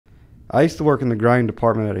I used to work in the grinding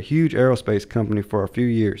department at a huge aerospace company for a few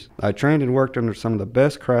years. I trained and worked under some of the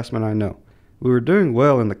best craftsmen I know. We were doing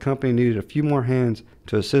well and the company needed a few more hands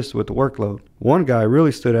to assist with the workload. One guy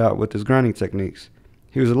really stood out with his grinding techniques.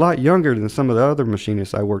 He was a lot younger than some of the other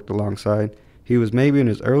machinists I worked alongside. He was maybe in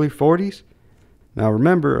his early 40s. Now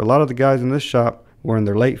remember, a lot of the guys in this shop were in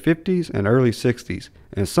their late 50s and early 60s,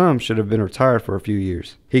 and some should have been retired for a few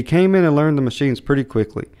years. He came in and learned the machines pretty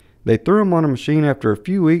quickly. They threw him on a machine after a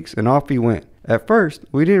few weeks and off he went. At first,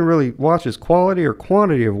 we didn't really watch his quality or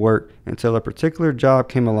quantity of work until a particular job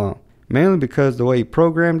came along, mainly because the way he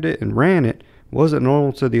programmed it and ran it wasn't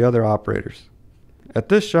normal to the other operators. At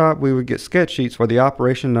this shop, we would get sketch sheets for the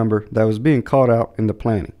operation number that was being called out in the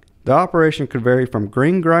planning. The operation could vary from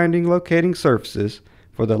green grinding locating surfaces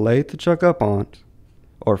for the lathe to chuck up on,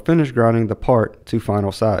 or finish grinding the part to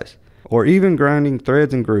final size, or even grinding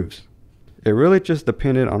threads and grooves. It really just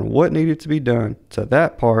depended on what needed to be done to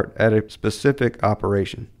that part at a specific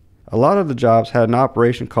operation. A lot of the jobs had an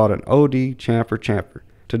operation called an OD chamfer.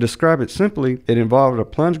 To describe it simply, it involved a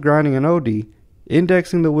plunge grinding an OD,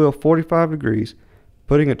 indexing the wheel 45 degrees,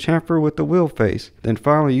 putting a chamfer with the wheel face, then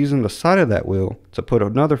finally using the side of that wheel to put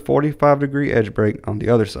another 45-degree edge brake on the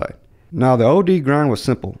other side. Now the OD grind was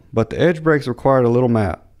simple, but the edge brakes required a little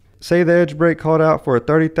math. Say the edge brake called out for a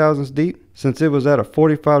 30 thousandths deep. Since it was at a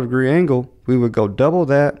 45-degree angle, we would go double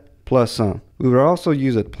that plus some. We would also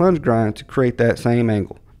use a plunge grind to create that same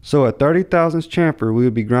angle. So at 30 thousandths chamfer, we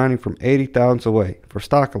would be grinding from 80 thousandths away for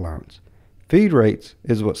stock allowance. Feed rates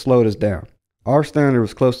is what slowed us down. Our standard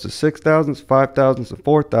was close to 6 thousandths, 5 thousandths, and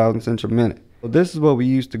 4 thousandths inch a minute. So this is what we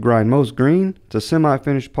used to grind most green to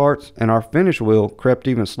semi-finished parts, and our finish wheel crept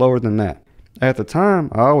even slower than that. At the time,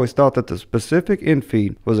 I always thought that the specific end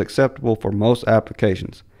feed was acceptable for most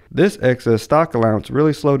applications. This excess stock allowance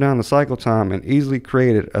really slowed down the cycle time and easily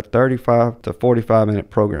created a 35 to 45 minute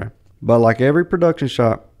program. But like every production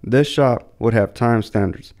shop, this shop would have time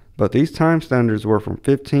standards. But these time standards were from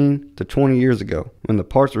 15 to 20 years ago, when the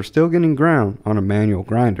parts were still getting ground on a manual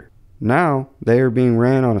grinder. Now, they are being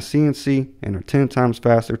ran on a CNC and are 10 times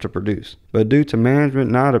faster to produce. But due to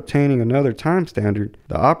management not obtaining another time standard,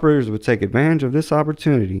 the operators would take advantage of this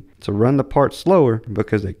opportunity to run the parts slower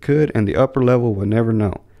because they could and the upper level would never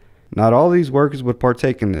know. Not all these workers would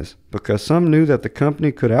partake in this, because some knew that the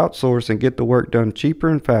company could outsource and get the work done cheaper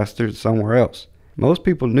and faster somewhere else. Most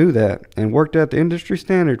people knew that and worked at the industry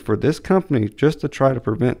standard for this company just to try to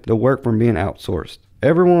prevent the work from being outsourced.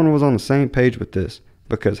 Everyone was on the same page with this,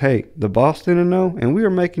 because hey, the boss didn't know and we were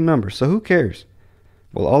making numbers, so who cares?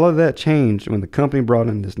 Well, all of that changed when the company brought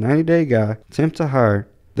in this 90-day guy, temp to hire.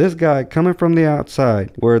 This guy coming from the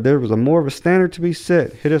outside, where there was more of a standard to be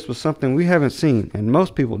set, hit us with something we haven't seen, and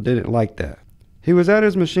most people didn't like that. He was at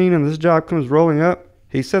his machine and this job comes rolling up.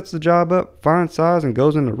 He sets the job up, finds size, and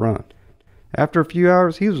goes into run. After a few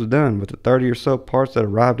hours, he was done with the 30 or so parts that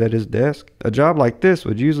arrived at his desk. A job like this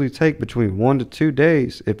would usually take between 1 to 2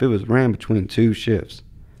 days if it was ran between 2 shifts.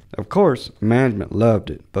 Of course, management loved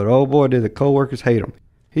it, but oh boy did the co-workers hate him.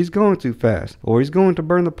 He's going too fast, or he's going to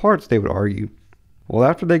burn the parts, they would argue. Well,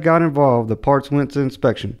 after they got involved, the parts went to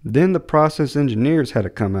inspection. Then the process engineers had to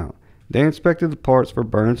come out. They inspected the parts for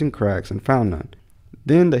burns and cracks and found none.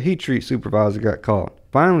 Then the heat treat supervisor got called.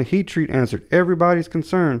 Finally, heat treat answered everybody's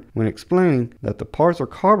concern when explaining that the parts are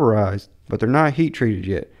carburized, but they're not heat treated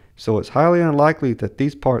yet, so it's highly unlikely that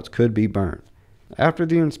these parts could be burned. After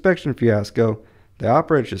the inspection fiasco, the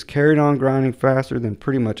operator just carried on grinding faster than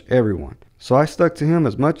pretty much everyone. So I stuck to him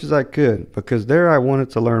as much as I could, because there I wanted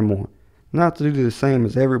to learn more, not to do the same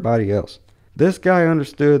as everybody else. This guy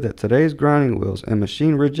understood that today's grinding wheels and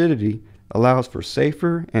machine rigidity allows for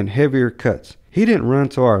safer and heavier cuts. He didn't run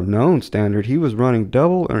to our known standard, he was running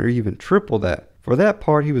double or even triple that. For that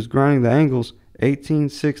part, he was grinding the angles 18,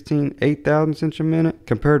 16, 8 thousandths inch a minute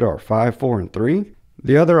compared to our 5, 4, and 3.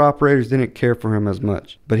 The other operators didn't care for him as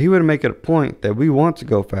much, but he would make it a point that we want to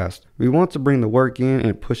go fast. We want to bring the work in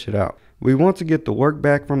and push it out. We want to get the work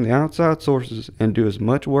back from the outside sources and do as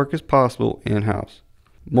much work as possible in-house.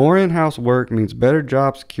 More in-house work means better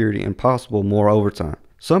job security and possible more overtime.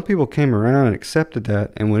 Some people came around and accepted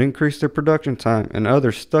that and would increase their production time, and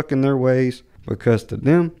others stuck in their ways because to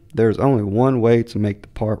them, there's only one way to make the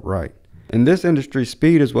part right. In this industry,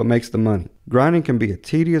 speed is what makes the money. Grinding can be a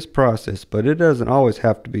tedious process, but it doesn't always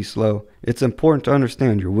have to be slow. It's important to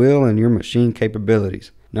understand your wheel and your machine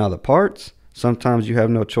capabilities. Now the parts, sometimes you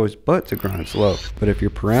have no choice but to grind slow, but if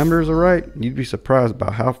your parameters are right, you'd be surprised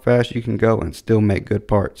about how fast you can go and still make good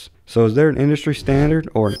parts. So is there an industry standard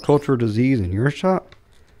or a cultural disease in your shop?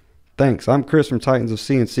 Thanks, I'm Chris from Titans of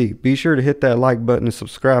CNC. Be sure to hit that like button and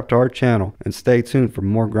subscribe to our channel and stay tuned for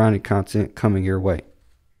more grinding content coming your way.